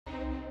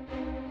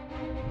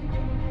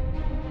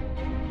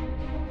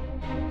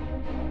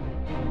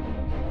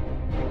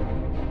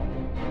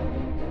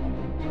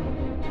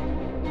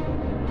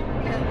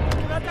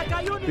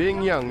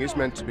Being young is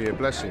meant to be a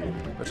blessing,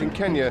 but in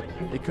Kenya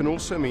it can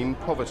also mean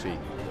poverty,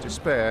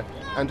 despair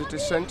and a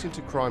descent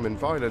into crime and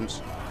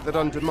violence that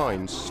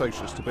undermines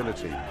social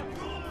stability.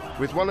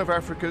 With one of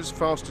Africa's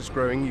fastest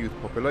growing youth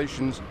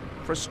populations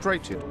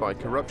frustrated by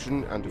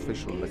corruption and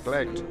official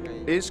neglect,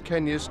 is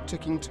Kenya's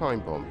ticking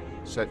time bomb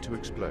set to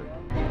explode?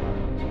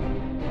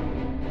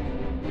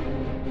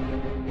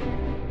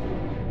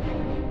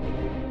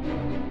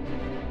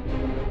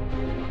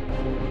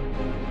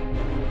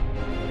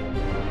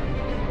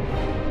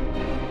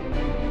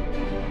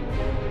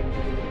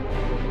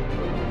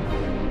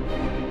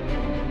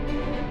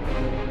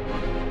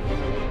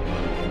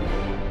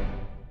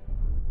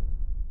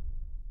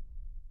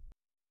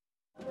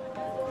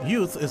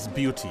 Youth is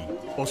beauty,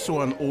 or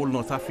so an old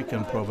North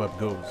African proverb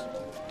goes.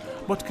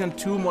 But can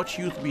too much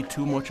youth be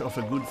too much of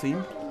a good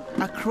thing?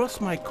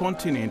 Across my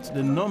continent,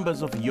 the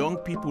numbers of young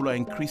people are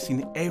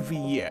increasing every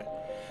year.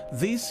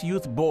 This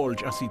youth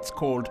bulge, as it's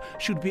called,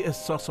 should be a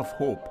source of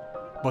hope,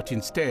 but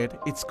instead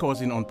it's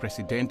causing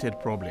unprecedented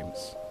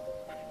problems.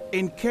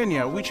 In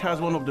Kenya, which has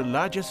one of the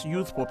largest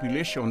youth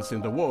populations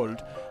in the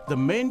world, the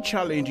main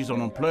challenge is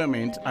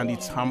unemployment and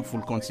its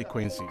harmful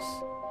consequences.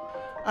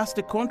 As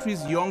the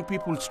country's young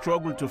people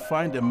struggle to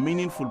find a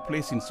meaningful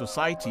place in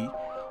society,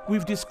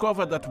 we've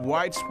discovered that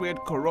widespread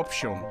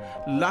corruption,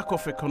 lack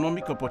of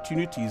economic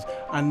opportunities,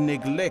 and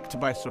neglect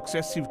by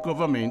successive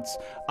governments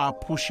are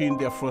pushing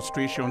their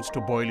frustrations to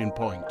boiling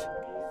point.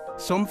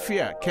 Some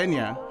fear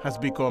Kenya has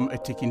become a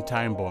ticking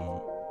time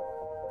bomb.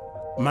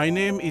 My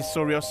name is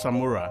Sorious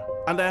Samura,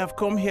 and I have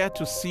come here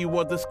to see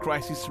what this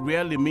crisis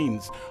really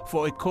means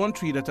for a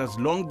country that has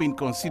long been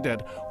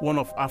considered one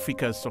of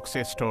Africa's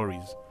success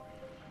stories.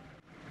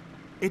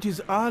 It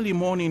is early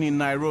morning in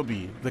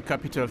Nairobi, the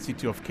capital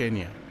city of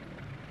Kenya.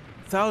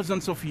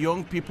 Thousands of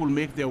young people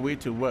make their way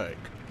to work.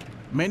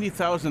 Many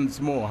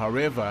thousands more,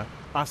 however,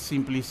 are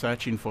simply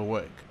searching for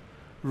work.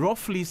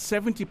 Roughly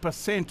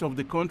 70% of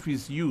the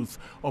country's youth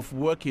of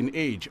working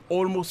age,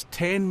 almost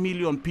 10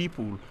 million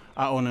people,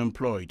 are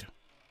unemployed.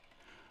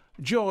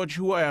 George,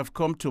 who I have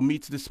come to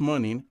meet this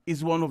morning,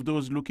 is one of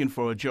those looking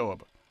for a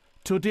job.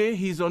 Today,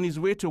 he is on his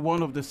way to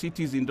one of the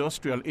city's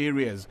industrial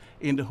areas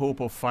in the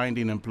hope of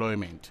finding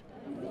employment.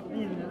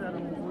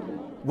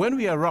 When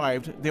we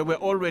arrived, there were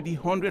already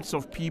hundreds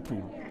of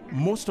people,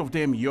 most of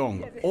them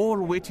young,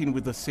 all waiting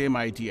with the same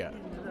idea.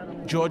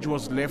 George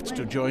was left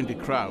to join the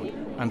crowd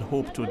and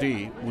hoped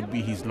today would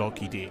be his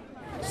lucky day.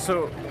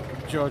 So,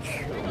 George,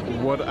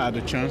 what are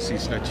the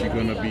chances that you're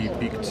going to be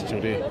picked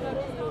today?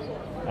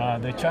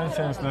 The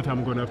chances that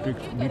I'm going to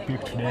be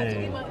picked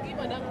today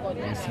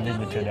is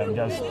limited. I'm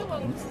just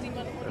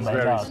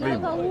very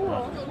slim.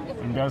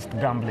 I'm just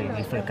gambling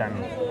if I can.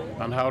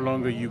 And how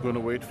long are you going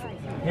to wait for?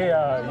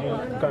 Here,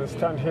 you can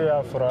stand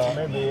here for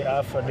maybe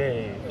half a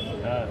day,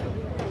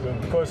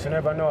 because you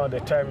never know the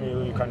time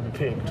you can be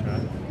picked.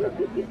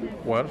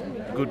 Well,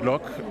 good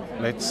luck.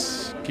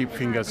 Let's keep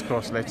fingers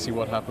crossed. Let's see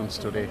what happens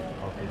today.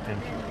 Okay,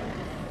 thank you.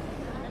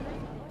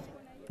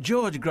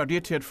 George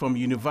graduated from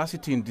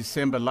university in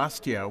December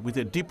last year with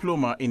a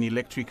diploma in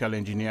electrical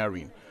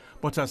engineering,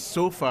 but has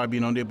so far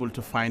been unable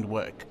to find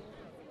work.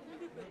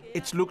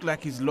 It looked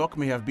like his luck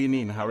may have been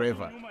in,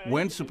 however,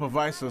 when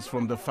supervisors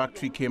from the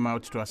factory came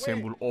out to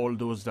assemble all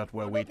those that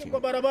were waiting.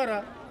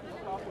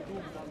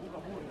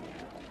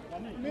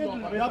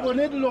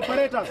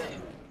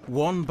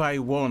 One by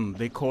one,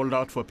 they called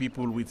out for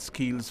people with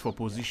skills for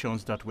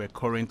positions that were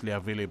currently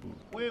available.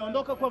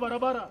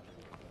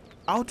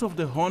 Out of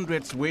the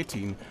hundreds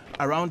waiting,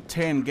 around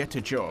 10 get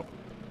a job,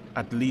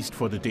 at least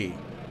for the day.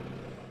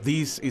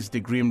 This is the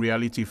grim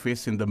reality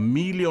facing the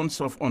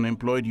millions of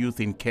unemployed youth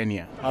in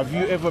Kenya. Have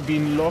you ever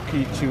been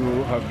lucky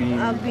to have been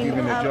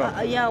given a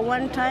job? Yeah,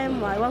 one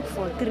time I worked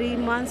for 3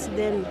 months,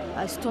 then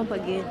I stopped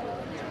again.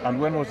 And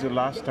when was the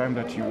last time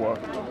that you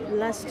worked?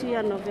 Last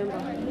year,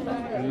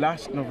 November.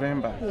 Last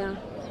November? Yeah.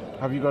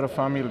 Have you got a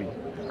family?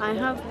 I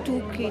have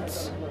 2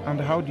 kids. And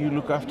how do you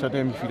look after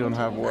them if you don't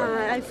have work?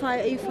 If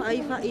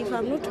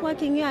I'm not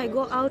working here, I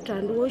go out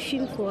and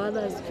washing for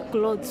others'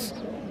 clothes.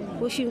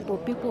 Washing for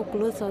people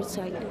clothes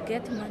outside. You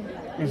get money.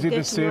 Is it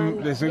the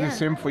same? Is it the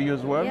same for you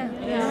as well?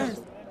 Yeah.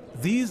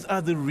 These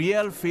are the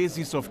real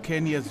phases of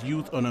Kenya's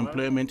youth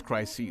unemployment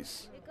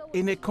crisis.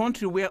 In a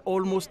country where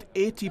almost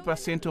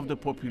 80% of the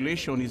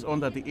population is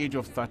under the age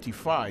of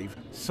 35,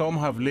 some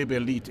have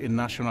labeled it a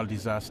national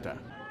disaster.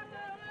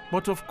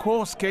 But of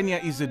course,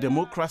 Kenya is a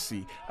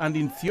democracy, and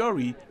in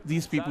theory,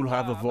 these people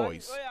have a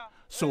voice.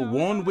 So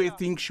one way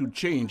things should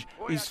change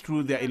is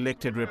through their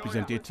elected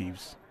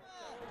representatives.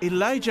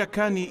 Elijah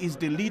Kani is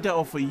the leader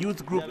of a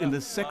youth group in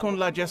the second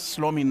largest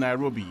slum in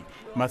Nairobi,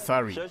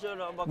 Mathari,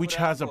 which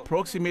has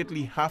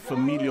approximately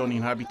 500,000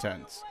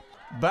 inhabitants.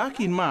 Back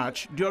in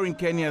March, during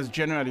Kenya's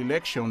general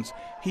elections,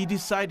 he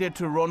decided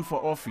to run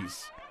for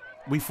office.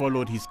 We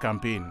followed his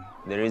campaign.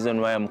 The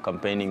reason why I'm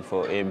campaigning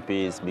for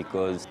MP is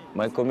because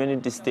my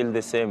community is still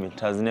the same. It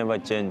has never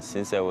changed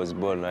since I was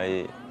born.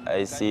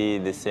 I see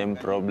the same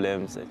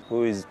problems.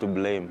 Who is to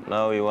blame?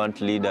 Now we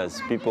want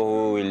leaders, people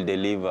who will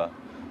deliver.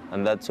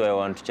 And that's why I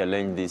want to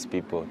challenge these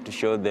people, to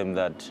show them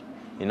that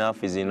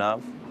enough is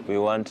enough. We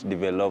want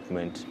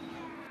development.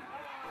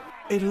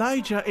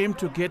 Elijah aimed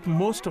to get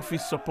most of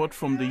his support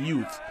from the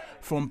youth,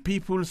 from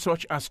people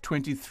such as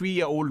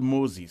 23-year-old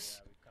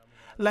Moses.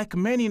 Like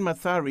many in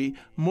Mathare,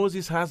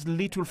 Moses has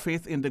little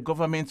faith in the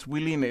government's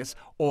willingness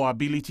or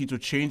ability to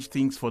change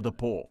things for the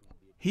poor.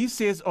 He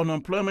says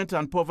unemployment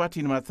and poverty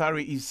in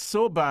Mathare is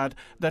so bad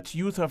that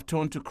youth have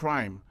turned to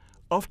crime,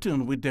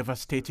 often with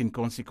devastating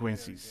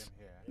consequences.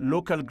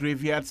 Local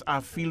graveyards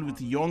are filled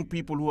with young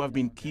people who have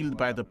been killed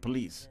by the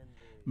police.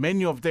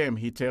 Many of them,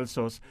 he tells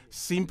us,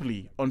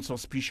 simply on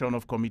suspicion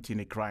of committing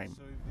a crime.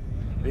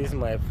 This is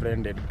my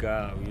friend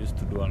Edgar. We used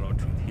to do a lot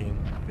with him.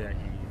 There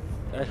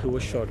he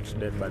was shot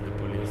dead by the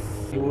police.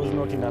 He was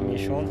not in a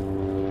mission.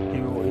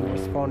 He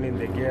was found in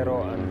the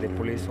ghetto and the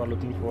police were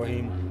looking for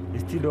him.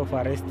 Instead of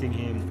arresting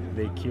him,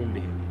 they killed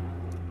him.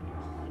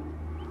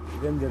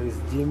 Then there is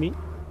Jimmy.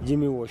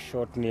 Jimmy was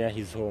shot near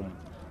his home,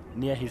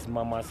 near his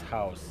mama's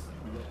house.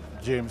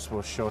 James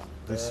was shot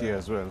this year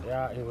as well.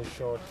 Yeah, he was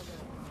shot.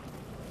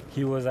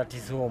 He was at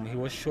his home. He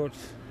was shot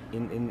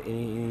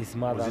in his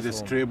mother's home. Was it a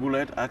stray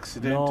bullet,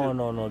 accident?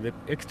 No, the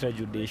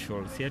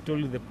extrajudicial. See, I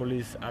told you the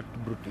police act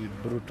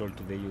brutal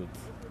to the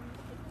youth.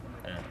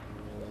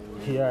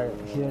 Here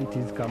it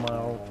is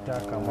Kamau,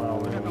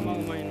 Kamau.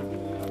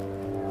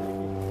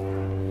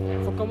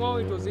 For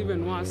Kamau, it was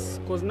even worse,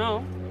 because now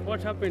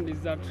what happened is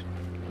that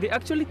they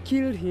actually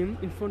killed him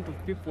in front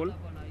of people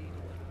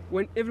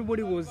when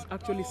everybody was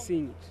actually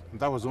seeing it.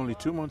 That was only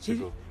 2 months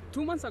ago.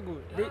 2 months ago,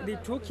 they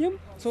took him.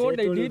 So what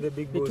they did,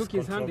 they took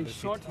his hand, they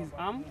shot his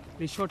arm,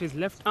 they shot his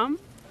left arm.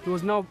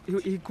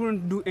 He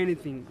couldn't do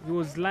anything. He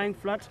was lying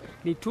flat.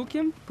 They took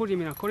him, put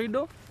him in a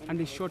corridor, and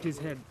they shot his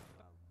head.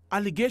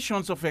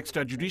 Allegations of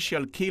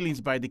extrajudicial killings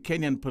by the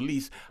Kenyan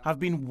police have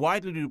been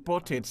widely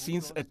reported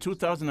since a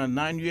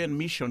 2009 UN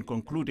mission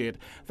concluded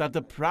that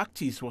the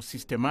practice was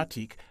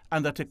systematic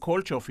and that a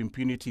culture of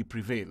impunity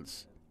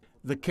prevails.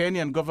 The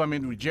Kenyan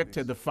government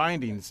rejected the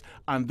findings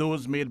and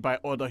those made by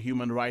other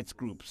human rights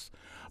groups.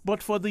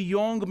 But for the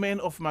young men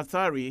of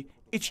Mathare,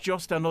 it's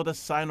just another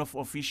sign of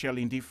official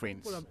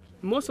indifference.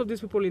 Most of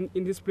these people in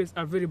this place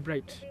are very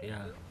bright.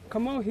 Yeah.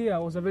 Kamau here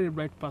was a very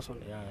bright person.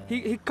 Yeah.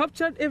 He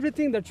captured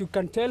everything that you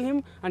can tell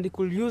him, and he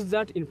could use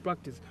that in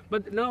practice.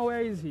 But now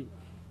where is he?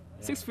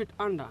 Yeah. 6 feet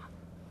under.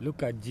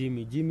 Look at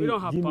Jimmy. We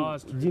don't have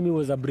powers. Jimmy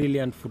was a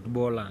brilliant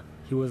footballer.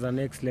 He was an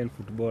excellent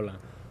footballer.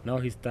 Now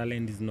his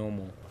talent is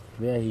normal.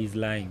 There he is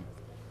lying,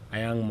 a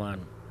young man.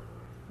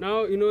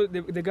 Now, you know,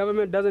 the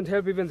government doesn't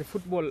help even the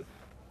football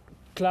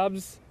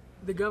clubs.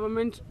 The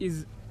government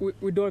is,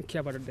 we don't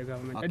care about the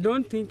government. Okay. I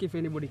don't think if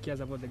anybody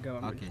cares about the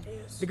government. Okay.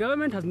 Yes. The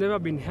government has never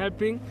been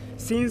helping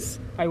since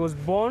I was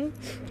born.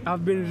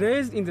 I've been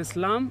raised in the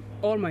slum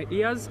all my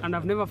years, and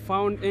I've never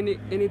found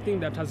anything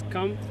that has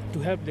come to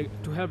help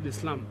the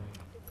slum.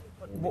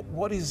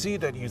 What is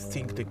it that you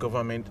think the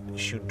government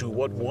should do?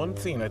 What one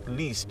thing at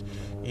least,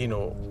 you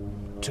know,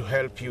 to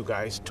help you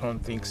guys turn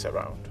things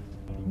around?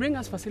 Bring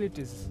us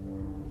facilities.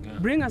 Yeah.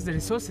 Bring us the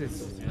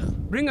resources. Yeah.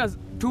 Bring us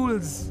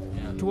tools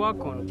to work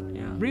on.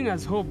 Yeah. Bring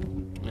us hope.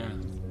 Yeah.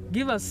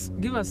 Give us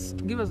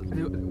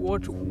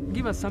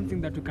something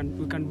that we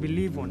can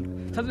believe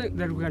on. Something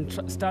that we can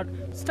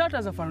start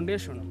as a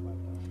foundation.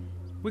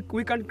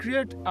 We can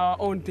create our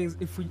own things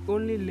if we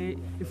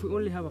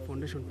only have a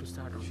foundation to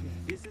start on.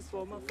 This is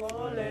for my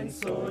fallen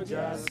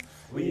soldiers.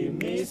 We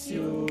miss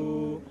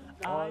you.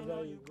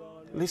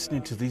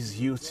 Listening to these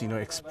youths, you know,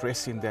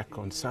 expressing their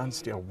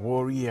concerns, their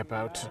worry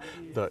about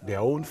their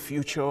own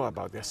future,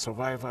 about their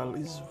survival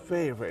is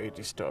very, very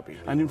disturbing.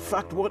 And in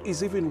fact, what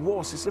is even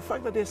worse is the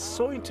fact that they're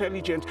so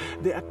intelligent,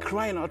 they are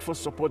crying out for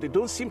support. They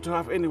don't seem to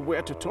have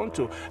anywhere to turn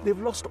to. They've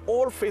lost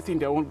all faith in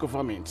their own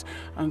government.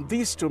 And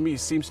this, to me,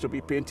 seems to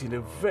be painting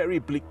a very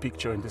bleak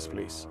picture in this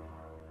place.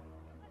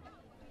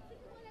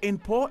 In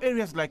poor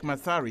areas like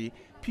Mathare,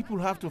 people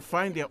have to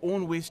find their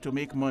own ways to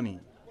make money.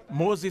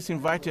 Moses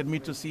invited me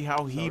to see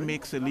how he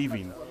makes a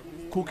living,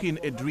 cooking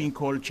a drink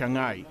called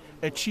changai,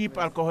 a cheap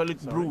alcoholic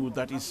brew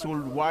that is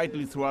sold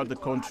widely throughout the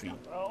country.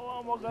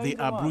 They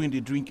are brewing the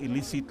drink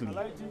illicitly,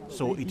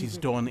 so it is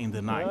done in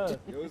the night.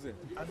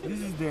 This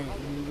is the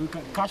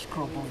cash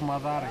crop of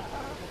Mathare.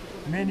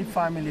 Many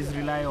families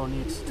rely on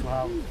it to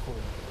have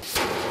food.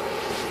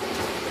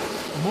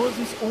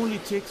 Moses only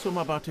takes home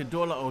about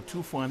 $1 or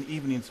 $2 for an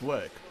evening's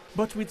work.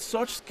 But with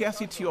such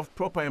scarcity of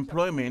proper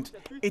employment,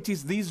 it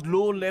is these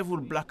low-level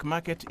black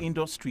market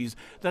industries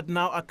that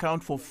now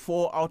account for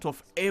 4 out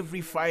of every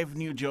 5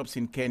 new jobs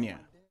in Kenya.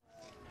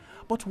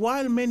 But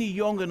while many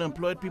young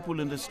unemployed people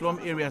in the slum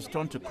areas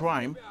turn to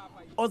crime,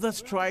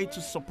 others try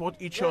to support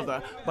each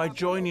other by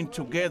joining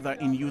together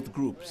in youth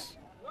groups.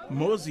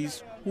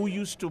 Moses, who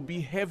used to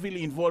be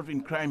heavily involved in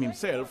crime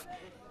himself,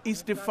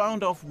 is the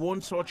founder of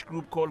one such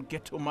group called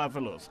Ghetto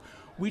Marvelous,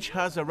 which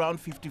has around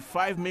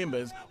 55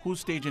 members who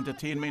stage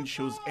entertainment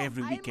shows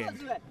every weekend.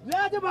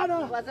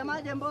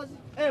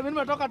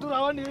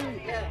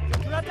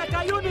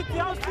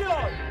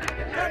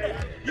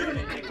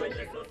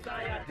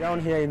 Down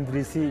here in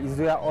 3C is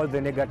where all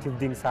the negative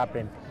things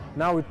happen.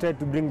 Now we try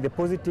to bring the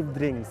positive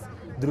things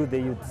through the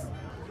youths.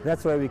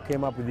 That's why we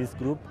came up with this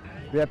group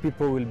where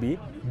people will be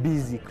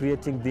busy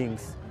creating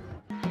things.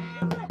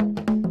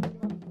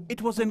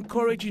 It was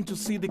encouraging to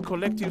see the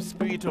collective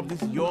spirit of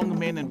these young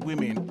men and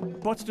women,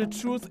 but the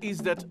truth is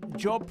that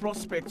job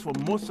prospects for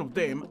most of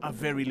them are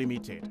very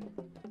limited.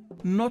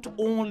 Not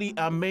only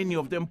are many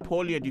of them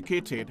poorly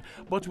educated,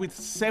 but with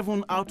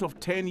 7 out of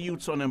 10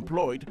 youths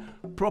unemployed,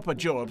 proper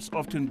jobs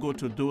often go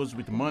to those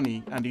with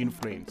money and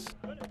influence.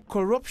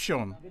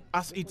 Corruption,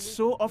 as it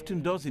so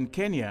often does in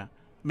Kenya,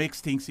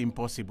 makes things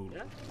impossible.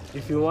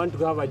 If you want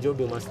to have a job,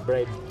 you must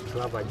bribe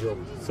to have a job.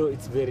 So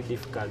it's very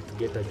difficult to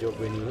get a job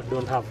when you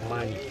don't have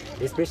money,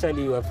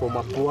 especially you are from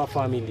a poor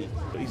family.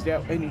 Is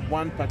there any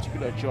one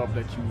particular job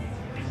that you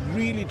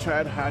really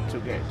tried hard to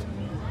get?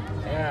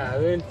 Yeah, I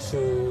went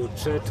to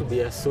try to be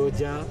a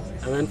soldier.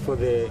 I went for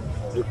the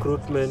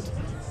recruitment,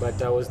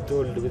 but I was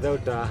told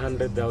without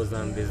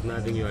 100,000, there's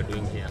nothing you are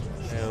doing here.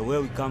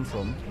 Where we come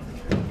from,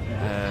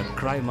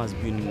 crime has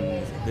been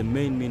the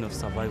main means of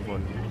survival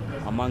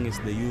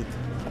amongst the youth,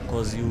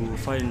 because you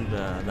find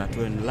that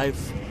when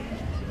life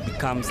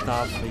becomes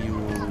tough, you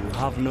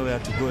have nowhere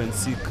to go and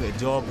seek a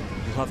job,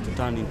 you have to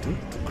turn into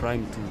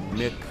crime to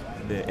make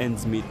the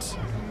ends meet.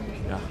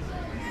 Yeah.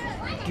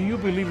 Do you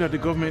believe that the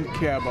government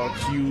care about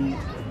you,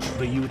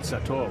 the youths,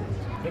 at all?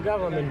 The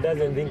government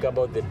doesn't think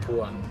about the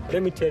poor.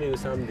 Let me tell you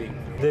something.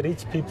 The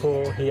rich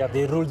people here,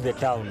 they rule the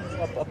town.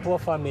 A poor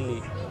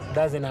family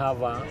doesn't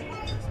have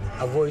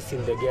a voice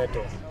in the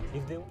ghetto.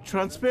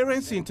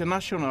 Transparency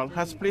International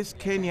has placed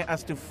Kenya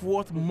as the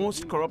 4th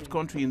most corrupt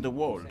country in the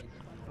world.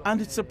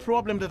 And it's a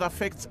problem that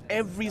affects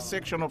every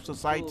section of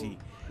society,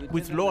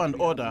 with law and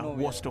order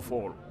worst of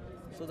all.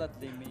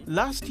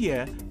 Last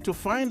year, to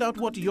find out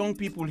what young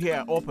people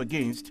here are up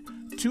against,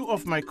 2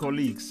 of my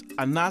colleagues,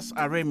 Anas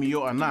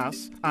Aremio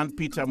Anas and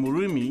Peter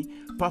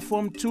Murimi,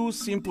 performed 2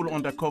 simple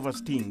undercover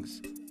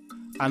stings.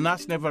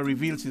 Anas never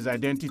reveals his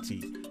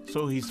identity,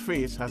 so his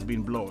face has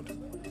been blurred.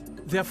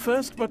 Their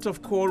first port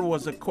of call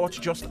was a court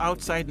just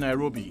outside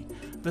Nairobi,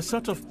 the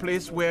sort of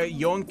place where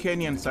young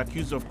Kenyans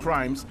accused of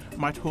crimes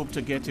might hope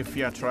to get a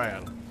fair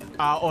trial.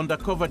 Our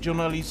undercover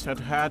journalist had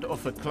heard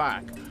of a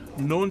clerk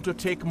known to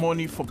take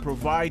money for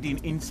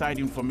providing inside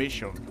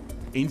information.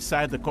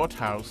 Inside the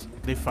courthouse,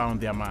 they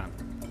found their man.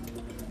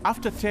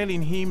 After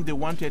telling him they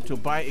wanted to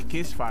buy a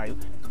case file,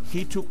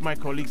 he took my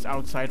colleagues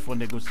outside for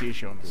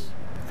negotiations.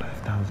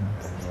 5,000.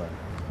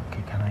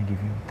 Okay, can I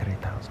give you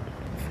 3,000?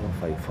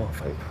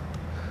 4,545.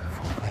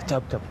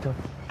 Chop.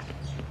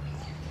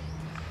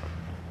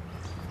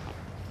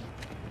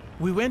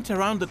 We went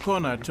around the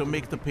corner to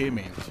make the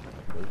payment.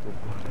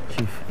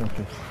 Chief,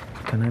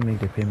 can I make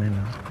the payment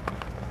now?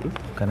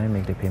 Can I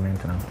make the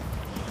payment now?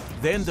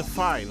 Then the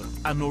file,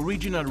 an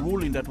original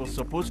ruling that was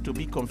supposed to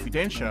be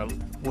confidential,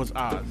 was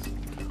ours.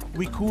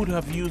 We could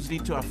have used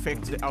it to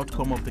affect the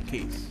outcome of the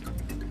case.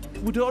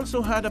 We'd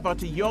also heard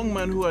about a young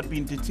man who had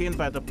been detained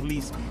by the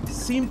police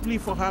simply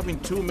for having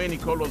too many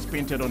colors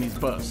painted on his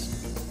bus.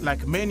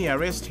 Like many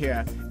arrests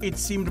here, it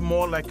seemed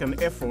more like an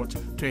effort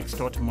to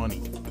extort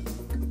money.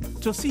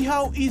 To see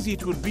how easy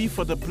it would be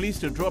for the police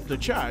to drop the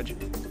charge,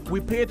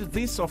 we paid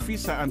this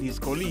officer and his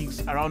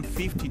colleagues around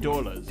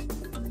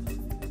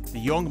 $50. The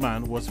young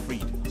man was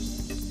freed.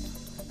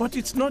 But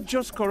it's not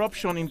just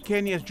corruption in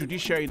Kenya's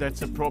judiciary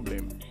that's a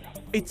problem.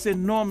 It's a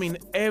norm in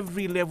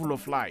every level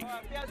of life.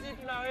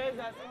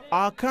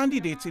 Our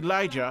candidate,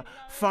 Elijah,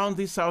 found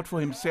this out for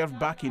himself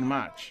back in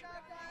March.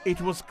 It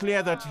was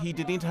clear that he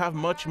didn't have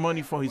much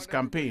money for his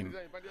campaign.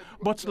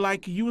 But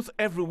like youth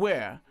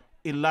everywhere,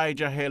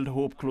 Elijah held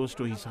hope close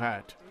to his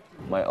heart.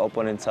 My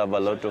opponents have a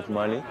lot of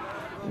money,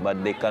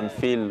 but they can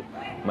feel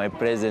my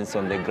presence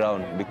on the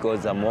ground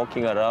because I'm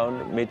walking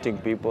around, meeting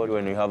people.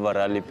 When we have a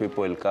rally,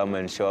 people will come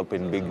and show up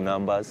in big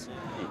numbers.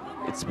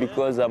 It's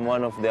because I'm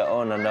one of their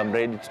own and I'm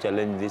ready to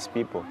challenge these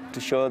people,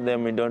 to show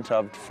them we don't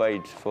have to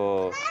fight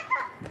for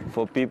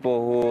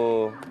people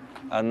who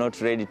are not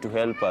ready to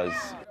help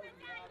us.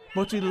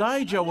 But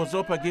Elijah was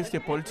up against a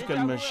political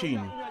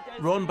machine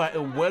run by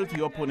a wealthy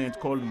opponent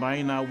called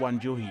Maina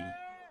Wanjohi.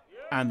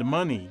 And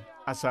money,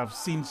 as I've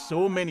seen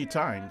so many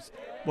times,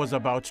 was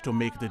about to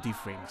make the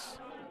difference.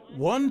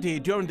 One day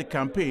during the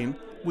campaign,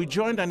 we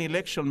joined an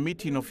election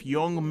meeting of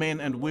young men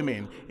and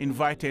women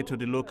invited to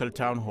the local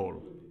town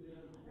hall.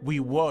 We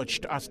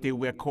watched as they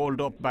were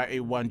called up by a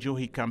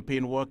Wanjohi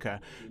campaign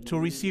worker to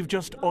receive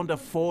just under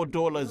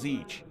 $4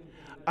 each.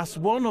 As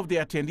one of the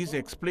attendees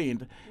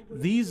explained,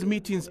 these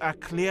meetings are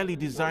clearly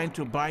designed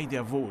to buy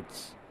their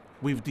votes.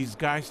 We've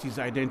disguised his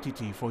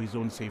identity for his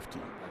own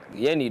safety.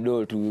 Ye ni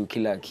do tu,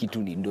 kila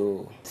kitu ni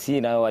do. Si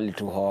na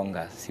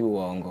walituhonga, si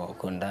uongo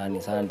uko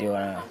ndani. Sasa ndio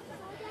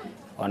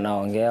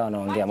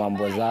wanaongea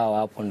mambo zao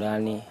hapo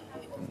ndani,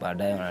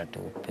 baadaye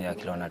wanatupea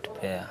kile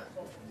wanatupea.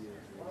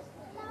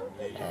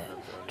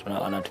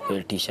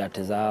 Wanatupea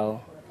t-shirt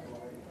zao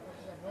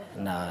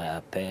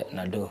na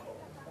do.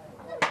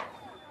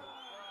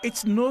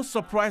 It's no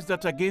surprise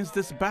that against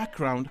this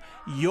background,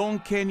 young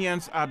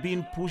Kenyans are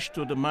being pushed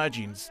to the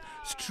margins,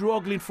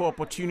 struggling for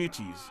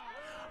opportunities.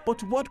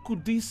 But what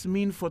could this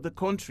mean for the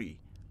country?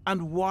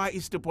 And why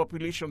is the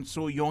population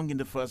so young in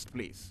the first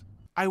place?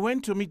 I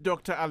went to meet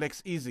Dr.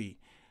 Alex Easy,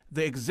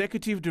 the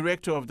Executive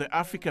Director of the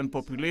African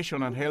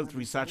Population and Health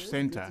Research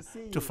Center,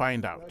 to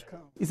find out.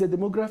 It's a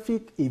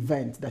demographic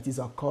event that is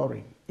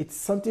occurring. It's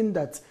something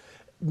that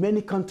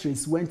many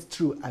countries went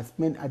through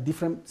at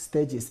different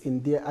stages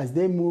in there as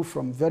they move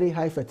from very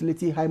high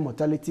fertility, high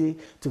mortality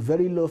to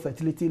very low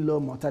fertility, low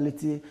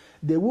mortality.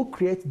 They will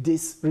create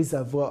this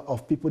reservoir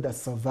of people that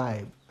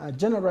survive.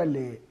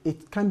 Generally,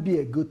 it can be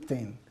a good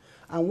thing.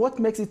 And what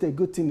makes it a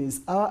good thing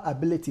is our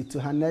ability to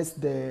harness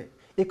the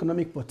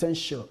economic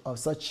potential of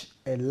such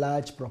a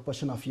large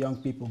proportion of young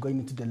people going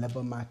into the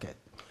labor market.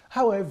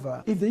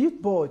 However, if the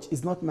youth bulge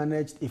is not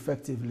managed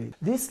effectively,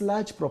 this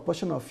large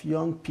proportion of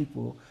young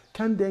people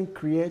can then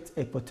create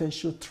a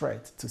potential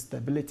threat to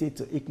stability,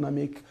 to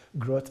economic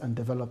growth and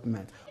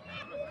development.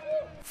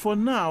 For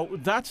now,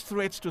 that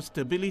threat to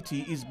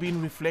stability is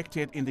being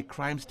reflected in the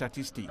crime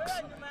statistics.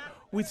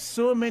 With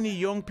so many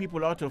young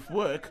people out of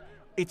work,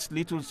 it's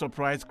little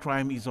surprise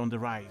crime is on the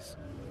rise.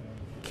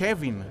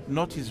 Kevin,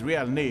 not his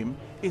real name,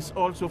 is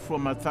also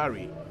from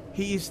Mathare.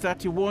 He is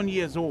 31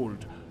 years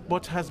old,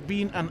 but has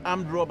been an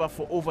armed robber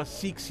for over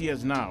 6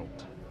 years now,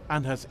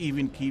 and has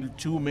even killed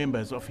 2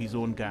 members of his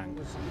own gang.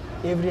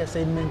 Every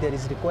assignment there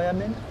is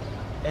requirement,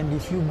 and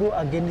if you go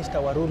against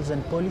our rules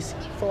and policy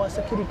for our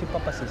security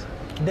purposes,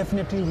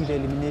 definitely we'll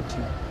eliminate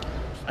you.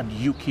 And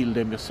you killed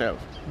them yourself?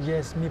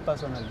 Yes, me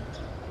personally.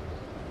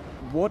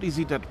 What is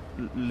it that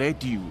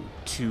led you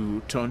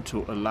to turn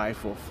to a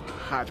life of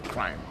hard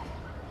crime?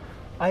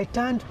 I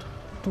turned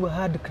to a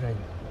hard crime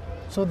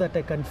so that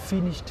I can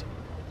finish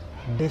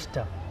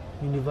DESTA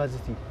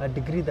University, a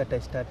degree that I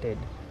started.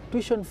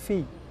 Tuition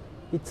fee,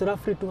 it's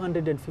roughly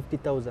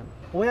 250,000.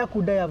 Where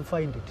could I have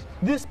found it?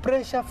 This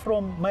pressure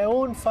from my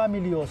own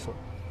family also.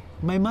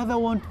 My mother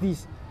wants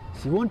this.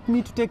 She wants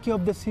me to take care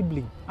of the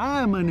sibling.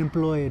 I am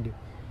unemployed.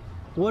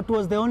 What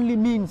was the only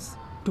means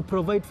to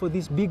provide for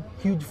this big,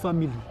 huge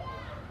family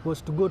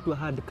was to go to a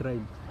hard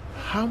crime.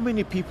 How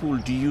many people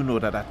do you know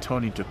that are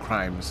turning to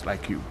crimes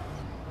like you?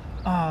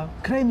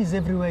 Crime is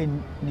everywhere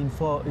in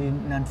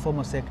the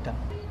informal sector.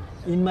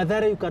 In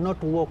Mathare, you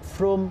cannot walk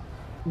from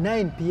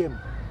 9 p.m.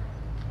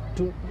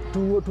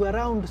 to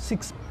around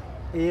 6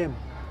 a.m.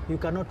 You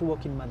cannot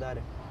walk in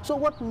Mathare.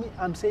 So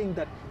I'm saying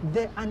that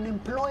the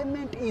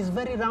unemployment is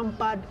very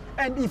rampant,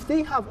 and if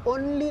they have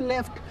only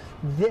left,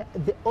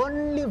 the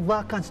only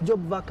job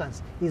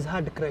vacance is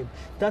hard crime.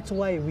 That's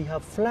why we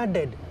have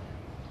flooded.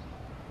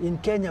 In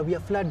Kenya, we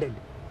are flooded.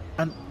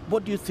 And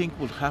what do you think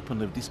will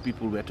happen if these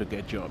people were to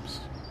get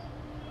jobs?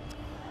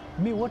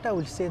 What I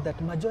will say that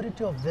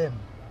majority of them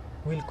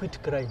will quit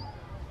crime.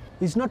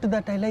 It's not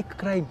that I like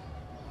crime.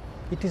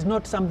 It is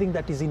not something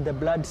that is in the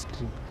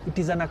bloodstream. It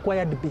is an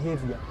acquired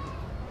behavior.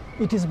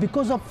 It is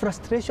because of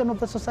frustration of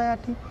the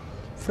society,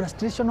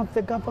 frustration of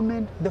the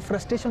government, the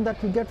frustration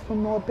that we get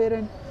from our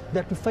parents,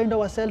 that we find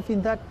ourselves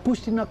in that,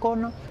 pushed in a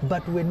corner.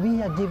 But when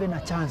we are given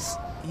a chance.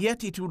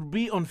 Yet it would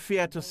be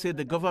unfair to say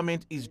the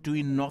government is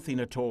doing nothing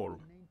at all.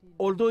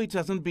 Although it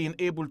hasn't been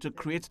able to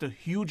create the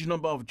huge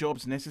number of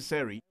jobs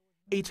necessary,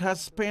 it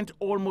has spent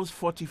almost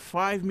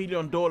 $45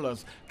 million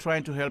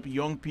trying to help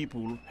young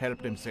people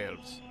help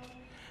themselves.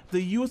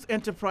 The Youth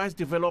Enterprise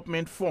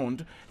Development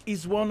Fund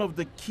is one of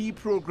the key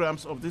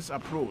programs of this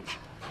approach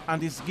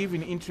and is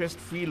giving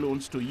interest-free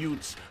loans to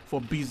youths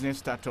for business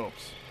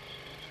startups.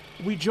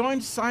 We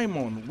joined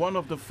Simon, one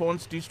of the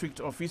fund's district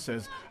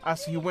officers,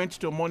 as he went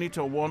to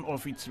monitor one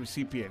of its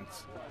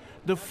recipients.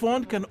 The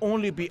fund can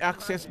only be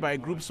accessed by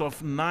groups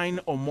of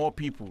 9 or more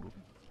people.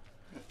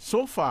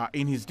 So far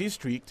in his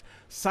district,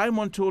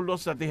 Simon told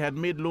us that they had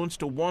made loans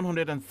to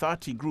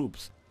 130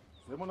 groups.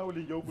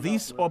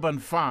 This urban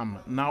farm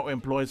now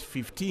employs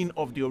 15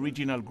 of the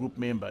original group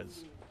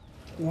members.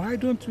 Why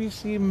don't we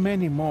see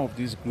many more of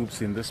these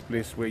groups in this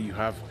place where you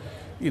have,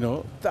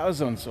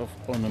 thousands of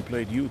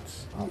unemployed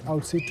youths? I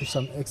would say to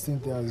some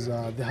extent there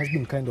has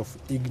been kind of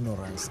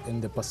ignorance in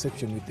the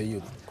perception with the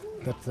youth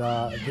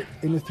that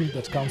anything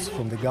that comes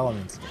from the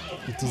government,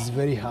 it is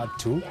very hard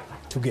to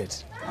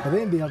get. But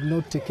then they have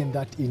not taken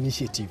that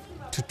initiative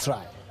to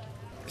try.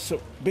 So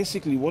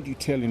basically what you're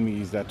telling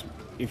me is that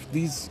if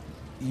these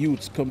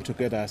youths come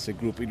together as a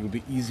group, it will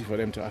be easy for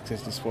them to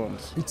access these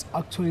funds. It's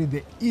actually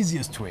the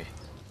easiest way.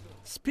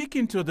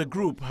 Speaking to the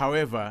group,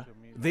 however,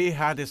 they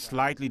had a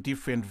slightly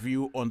different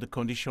view on the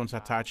conditions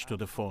attached to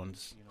the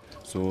funds.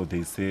 So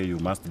they say you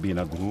must be in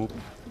a group,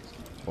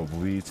 of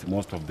which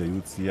most of the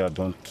youths here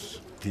don't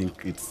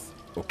think it's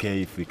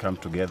okay if we come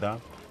together.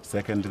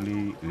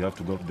 Secondly, we have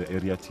to go to the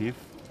area chief,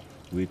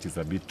 which is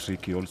a bit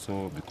tricky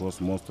also because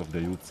most of the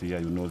youths here,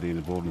 they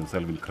involve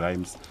themselves in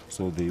crimes,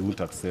 so they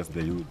won't access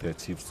the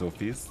chief's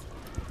office.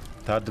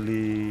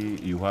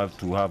 Thirdly, you have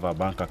to have a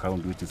bank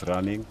account which is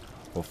running,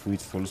 of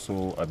which is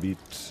also a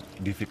bit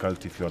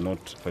difficult if you're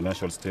not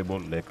financially stable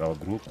like our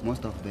group.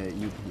 Most of the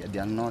youth, they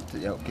are not,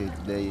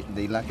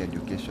 they lack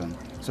education.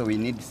 So we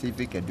need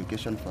civic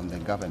education from the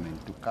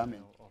government to come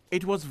in.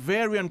 It was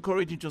very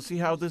encouraging to see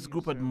how this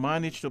group had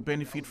managed to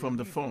benefit from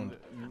the fund,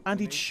 and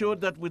it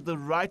showed that with the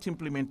right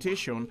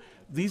implementation,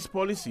 these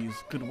policies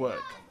could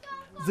work.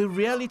 The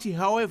reality,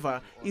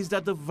 however, is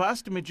that the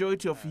vast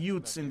majority of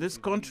youths in this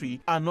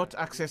country are not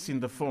accessing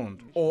the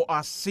fund or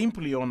are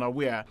simply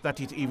unaware that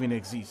it even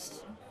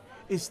exists.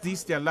 Is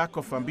this their lack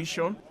of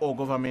ambition or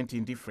government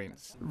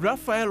indifference?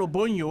 Raphael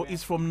Obonyo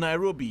is from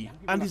Nairobi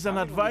and is an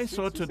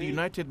advisor to the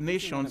United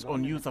Nations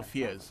on Youth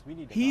Affairs.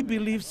 He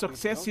believes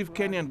successive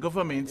Kenyan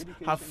governments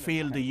have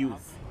failed the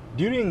youth.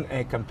 During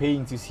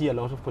campaigns, you see a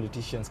lot of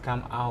politicians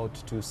come out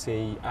to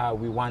say,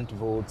 we want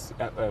votes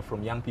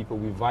from young people,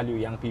 we value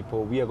young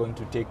people, we are going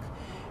to take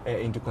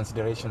into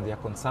consideration their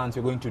concerns,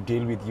 we're going to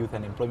deal with youth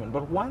unemployment.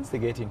 But once they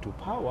get into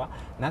power,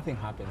 nothing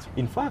happens.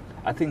 In fact,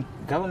 I think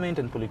government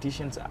and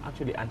politicians are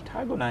actually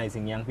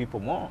antagonizing young people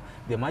more.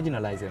 They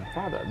marginalize them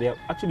further. They are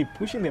actually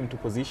pushing them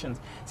to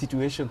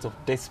situations of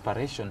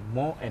desperation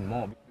more and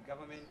more.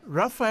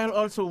 Raphael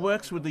also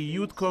works with the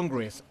Youth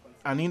Congress,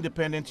 an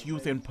independent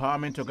youth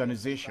empowerment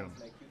organization.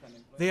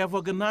 They have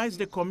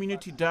organized a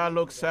community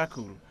dialogue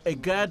circle, a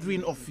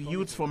gathering of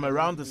youths from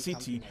around the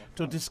city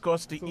to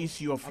discuss the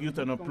issue of youth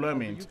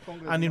unemployment,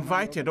 and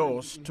invited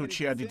us to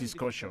chair the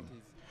discussion.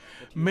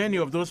 Many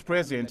of those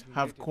present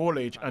have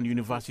college and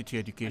university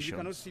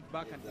education.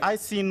 I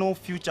see no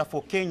future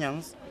for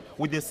Kenyans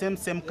with the same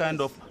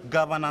kind of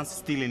governance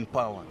still in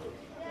power,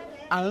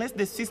 unless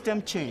the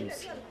system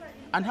changes.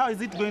 And how is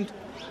it going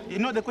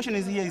to, the question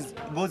is here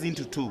goes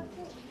into two.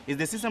 Is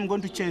the system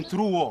going to change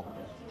through war?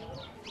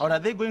 Or are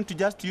they going to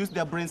just use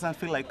their brains and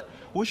feel like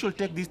we should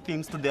take these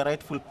things to the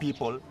rightful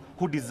people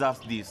who deserve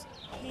this?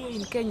 Here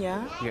in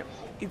Kenya,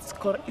 it's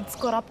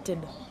corrupted.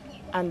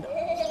 And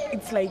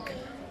it's like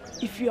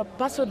if your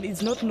person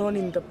is not known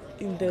in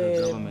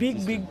the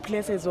big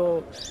places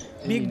or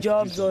big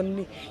jobs,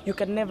 you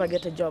can never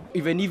get a job.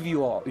 Even if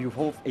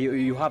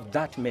you have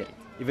that merit,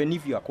 even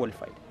if you are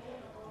qualified,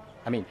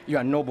 I mean, you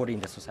are nobody in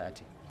the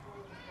society.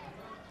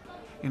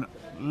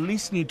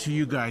 Listening to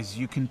you guys,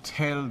 you can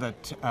tell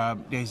that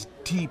there's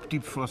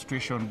deep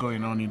frustration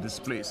going on in this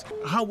place.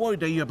 How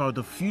worried are you about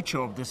the future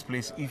of this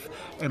place if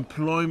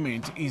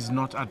employment is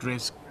not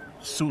addressed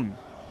soon?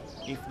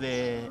 If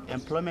the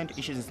employment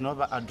issue is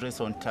not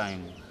addressed on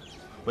time,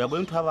 we are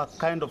going to have a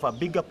kind of a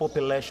bigger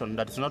population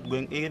that is not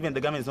going, even the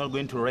government is not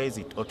going to raise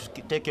it or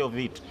to take care of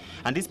it.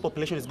 And this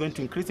population is going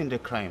to increase in the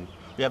crime.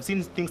 We have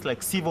seen things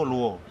like civil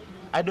war.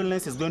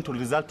 Idleness is going to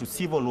result to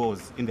civil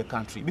wars in the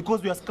country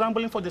because we are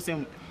scrambling for the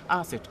same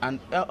asset and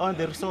on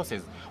the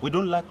resources. We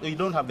don't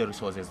have the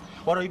resources.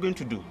 What are you going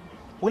to do?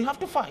 We'll have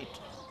to fight.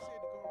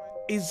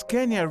 Is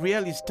Kenya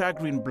really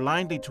staggering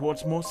blindly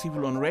towards more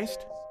civil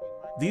unrest?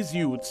 These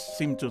youths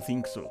seem to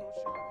think so.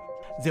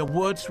 Their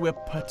words were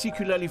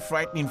particularly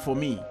frightening for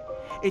me.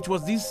 It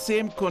was these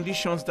same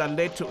conditions that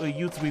led to a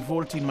youth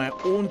revolt in my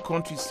own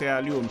country,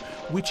 Sierra Leone,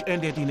 which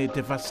ended in a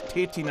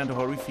devastating and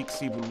horrific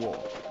civil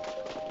war.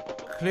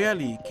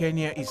 Clearly,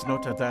 Kenya is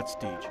not at that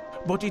stage,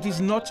 but it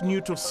is not new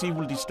to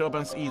civil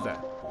disturbance either.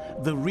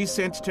 The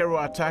recent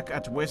terror attack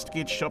at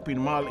Westgate Shopping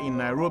Mall in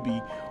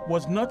Nairobi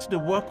was not the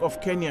work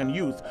of Kenyan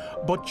youth,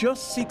 but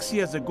just 6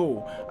 years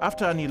ago,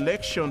 after an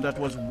election that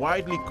was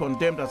widely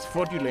condemned as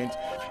fraudulent,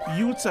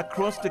 youths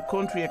across the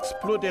country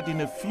exploded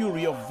in a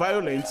fury of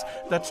violence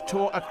that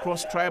tore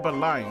across tribal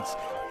lines,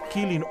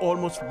 killing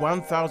almost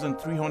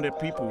 1,300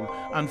 people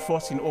and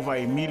forcing over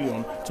 1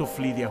 million to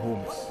flee their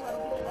homes.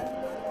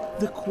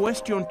 The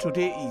question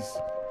today is,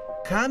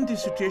 can the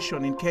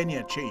situation in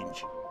Kenya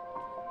change?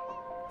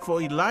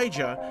 For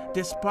Elijah,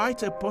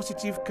 despite a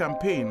positive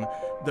campaign,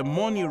 the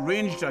money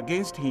ranged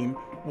against him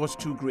was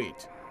too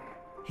great.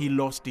 He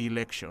lost the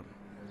election.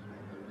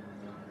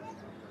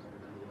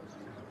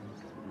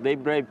 They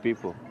bribe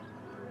people.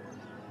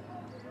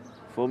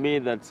 For me,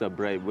 that's a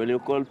bribe. When you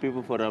call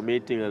people for a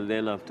meeting and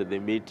then after the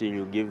meeting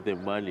you give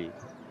them money,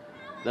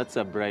 that's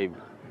a bribe.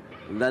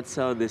 That's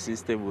how the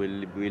system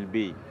will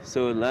be.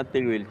 So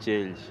nothing will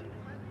change.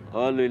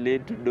 All we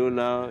need to do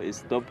now is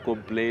stop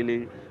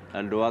complaining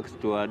and work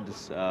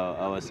towards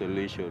our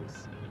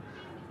solutions.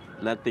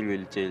 Nothing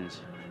will change.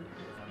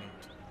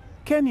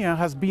 Kenya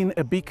has been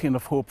a beacon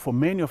of hope for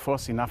many of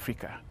us in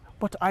Africa,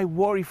 but I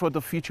worry for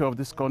the future of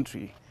this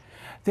country.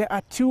 There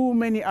are too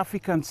many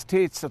African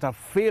states that have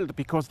failed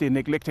because they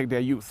neglected their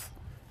youth.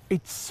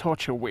 It's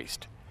such a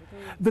waste.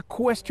 The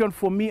question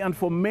for me and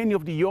for many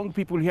of the young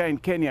people here in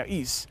Kenya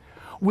is,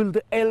 will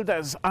the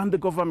elders and the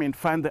government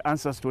find the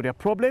answers to their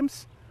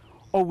problems,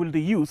 or will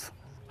the youth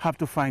have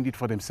to find it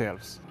for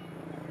themselves?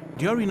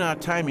 During our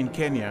time in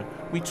Kenya,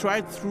 we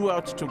tried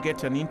throughout to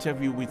get an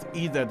interview with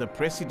either the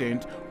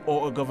president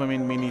or a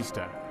government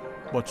minister,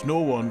 but no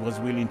one was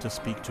willing to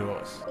speak to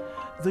us.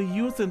 The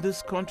youth in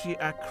this country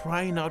are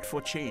crying out for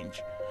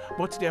change,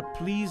 but their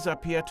pleas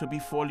appear to be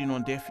falling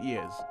on deaf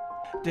ears.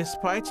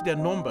 Despite their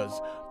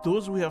numbers,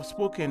 those we have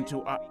spoken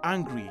to are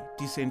angry,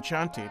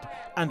 disenchanted,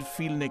 and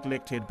feel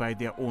neglected by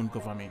their own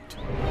government.